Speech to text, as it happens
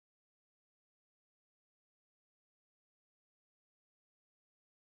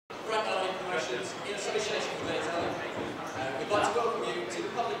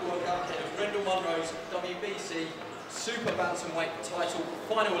super bantamweight title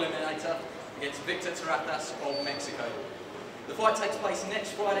final eliminator against Victor Terrazas of Mexico. The fight takes place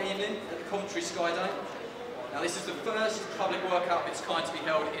next Friday evening at the Coventry Sky Dome. Now this is the first public workout of its kind to be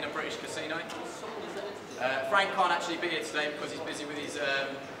held in a British casino. Frank can't actually be here today because he's busy with his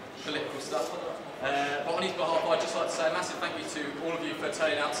political stuff. But on his behalf, I'd just like to say a massive thank you to all of you for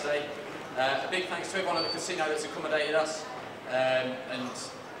turning out today. A big thanks to everyone at the casino that's accommodated us. And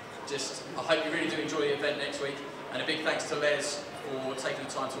just, I hope you really do enjoy the event next week. And a big thanks to Les for taking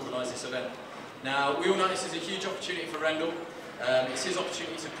the time to organise this event. Now, we all know this is a huge opportunity for Rendall. It's his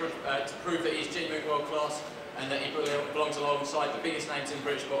opportunity to prove that he's genuine world class and that he belongs alongside the biggest names in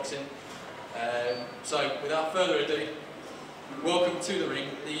British boxing. So, without further ado, welcome to the ring,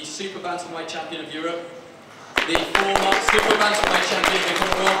 the Super Bantamweight Champion of Europe, the former Super Bantamweight Champion of the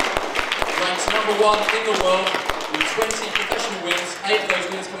Commonwealth, ranked #1 in the world with 20 professional wins, 8 of those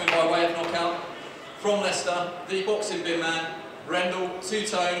wins coming by way of knockout, from Leicester, the boxing big man, Rendall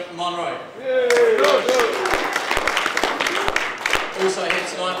Munroe. Also here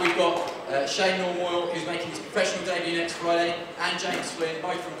tonight we've got Rendall, who's making his professional debut next Friday, and James Flynn,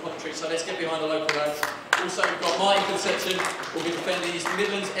 both from Coventry, so let's get behind the local lads. Also we've got Martin Conception, who will be defending his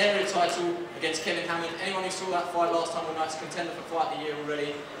Midlands area title against Kevin Hammond. Anyone who saw that fight last time will know it's a contender for Fight of the Year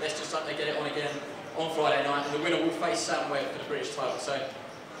already. Let's just hope they get it on again on Friday night, and the winner will face Sam Webb for the British title. So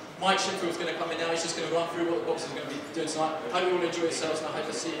Mike Shinfield's going to come in now, he's just going to run through what the boxers are going to be doing tonight. I hope you all enjoy yourselves, and I hope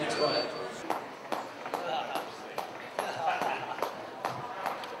to see you next Friday.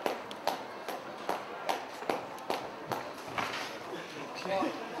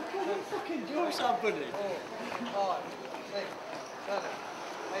 Fucking do somebody. 5, 6, 7,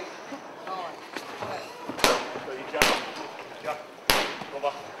 8, 9, 10. So you jump,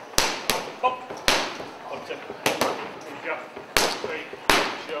 over, up, onto, jump, straight,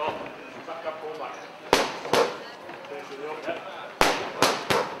 short, back up, pull back. Finish with the overhead.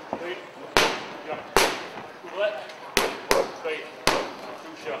 Straight, jump, pull it, straight, 2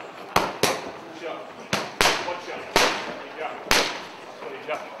 shot, 2 shot, 1 shot, jump, straight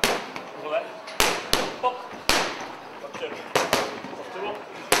jump. Pull it, up, 1, 2, up, 2,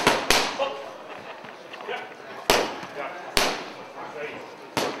 up, yeah, yeah, straight,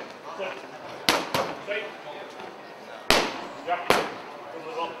 flip, straight, yeah, pull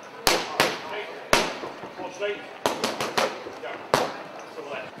it up, straight, pull straight, yeah,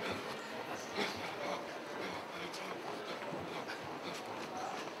 pull it.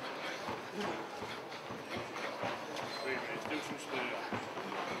 Do some speed.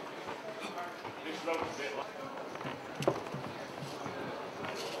 This road a bit like.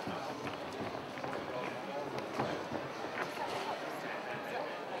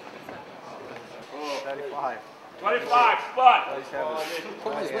 Oh, 35. 25, spot! 37. The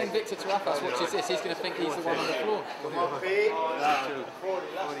problem is when Victor Terrazas watches this, he's going to think he's the one on the floor. 42.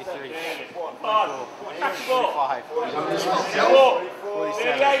 43. 44. 45. 48.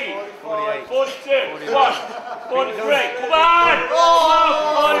 48. 42. 1. 43. Come on! Oh!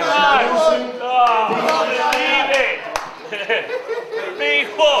 49! Oh, leave it! Big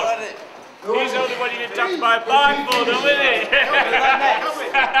one! He's the only one you didn't tap my blindfold, isn't he?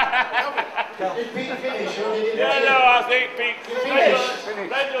 Yeah, no, I think Pete.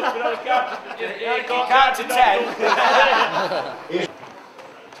 Rendall's been on the count. You can't to 10.